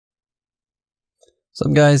What's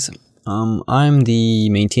up, guys? I'm the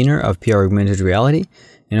maintainer of PRAugmentedReality,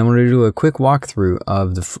 and I'm going to do a quick walkthrough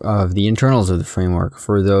of the internals of the framework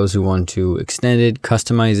for those who want to extend it,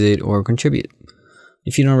 customize it, or contribute.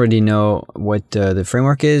 If you don't already know what the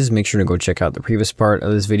framework is, make sure to go check out the previous part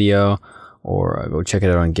of this video, or go check it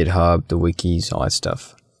out on GitHub, the wikis, all that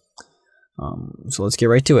stuff. So let's get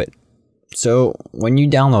right to it. So when you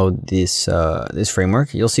download this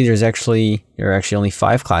framework, you'll see there are actually only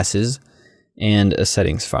 5 classes and a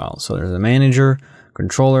settings file. So there's a manager,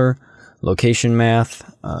 controller, location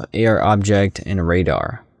math, AR object, and a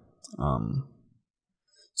radar.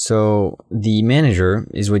 So the manager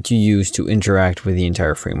is what you use to interact with the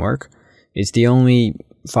entire framework. It's the only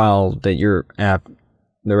file that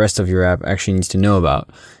the rest of your app actually needs to know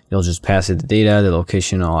about. You'll just pass it the data, the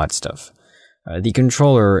location, all that stuff. The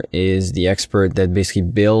controller is the expert that basically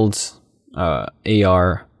builds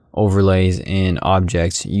AR overlays and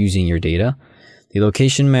objects using your data. The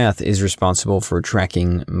location math is responsible for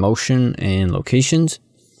tracking motion and locations.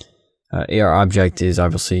 AR object is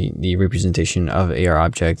obviously the representation of AR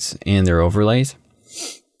objects and their overlays.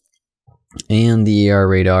 And the AR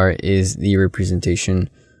radar is the representation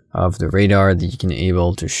of the radar that you can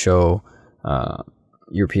able to show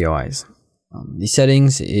your POIs. The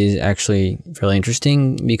settings is actually fairly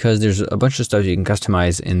interesting because there's a bunch of stuff you can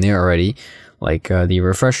customize in there already, like the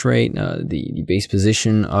refresh rate, the base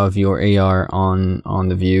position of your AR on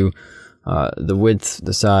the view, the width,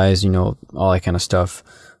 the size, all that kind of stuff.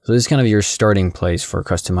 So this is kind of your starting place for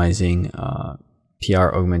customizing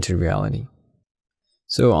PRAugmentedReality.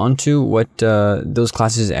 So on to what those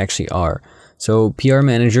classes actually are. So PR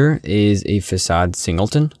Manager is a facade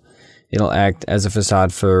singleton. It'll act as a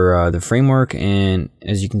facade for the framework, and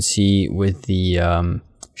as you can see with the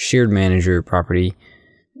shared manager property,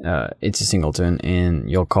 it's a singleton,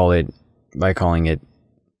 and you'll call it by calling it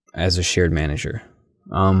as a shared manager.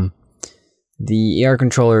 The AR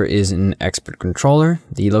controller is an expert controller.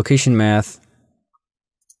 The location math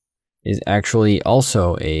is actually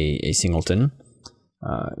also a singleton,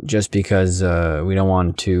 just because we don't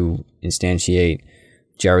want to instantiate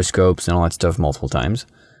gyroscopes and all that stuff multiple times.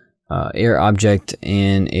 AR object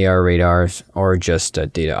and AR radars are just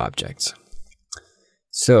data objects.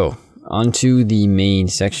 So onto the main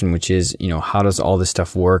section, which is how does all this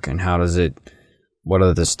stuff work and what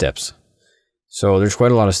are the steps. So there's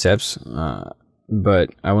quite a lot of steps, but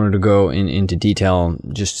I wanted to go into detail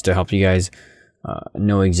just to help you guys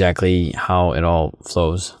know exactly how it all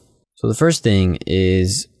flows. So the first thing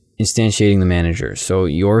is instantiating the manager. So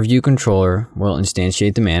your view controller will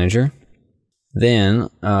instantiate the manager. Then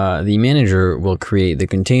the manager will create the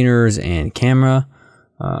containers and camera,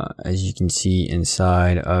 as you can see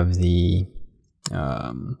inside of the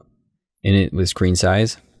init with screen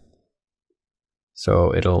size.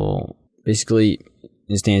 So it'll basically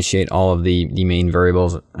instantiate all of the main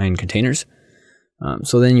variables and containers.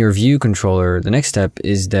 So then your view controller, the next step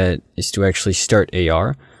is to actually start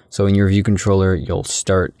AR. So in your view controller, you'll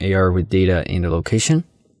start AR with data and a location.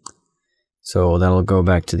 So that'll go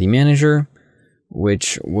back to the manager,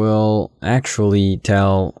 which will actually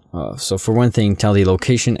tell, so for one thing, tell the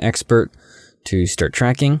location expert to start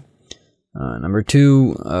tracking. Number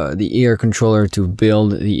 2, the AR controller to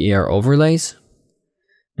build the AR overlays.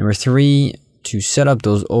 Number 3, to set up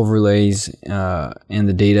those overlays and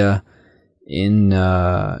the data in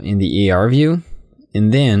the AR view.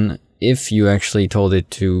 And then, if you actually told it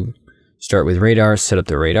to start with radar, set up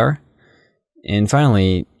the radar. And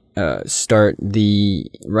finally, start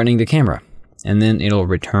running the camera. And then it'll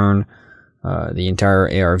return the entire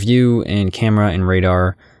AR view and camera and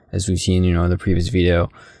radar, as we've seen, in the previous video.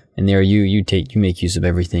 And there you make use of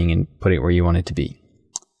everything and put it where you want it to be.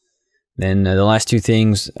 Then the last 2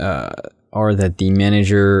 things are that the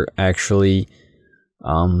manager actually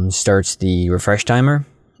starts the refresh timer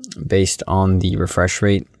based on the refresh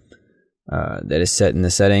rate that is set in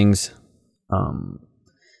the settings.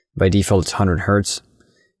 By default, it's 100 Hertz,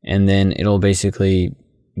 and then it'll basically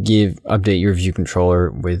update your view controller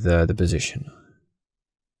with the position.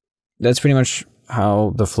 That's pretty much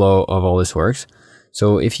how the flow of all this works.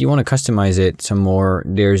 So if you want to customize it some more,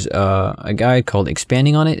 there's a guide called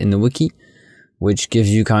Expanding on It in the wiki, which gives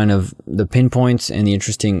you kind of the pinpoints and the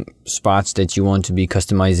interesting spots that you want to be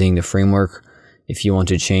customizing the framework. If you want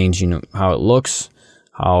to change, how it looks,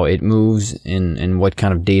 how it moves, and what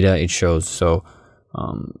kind of data it shows. So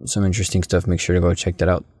some interesting stuff. Make sure to go check that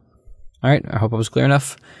out. All right, I hope I was clear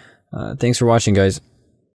enough. Thanks for watching, guys.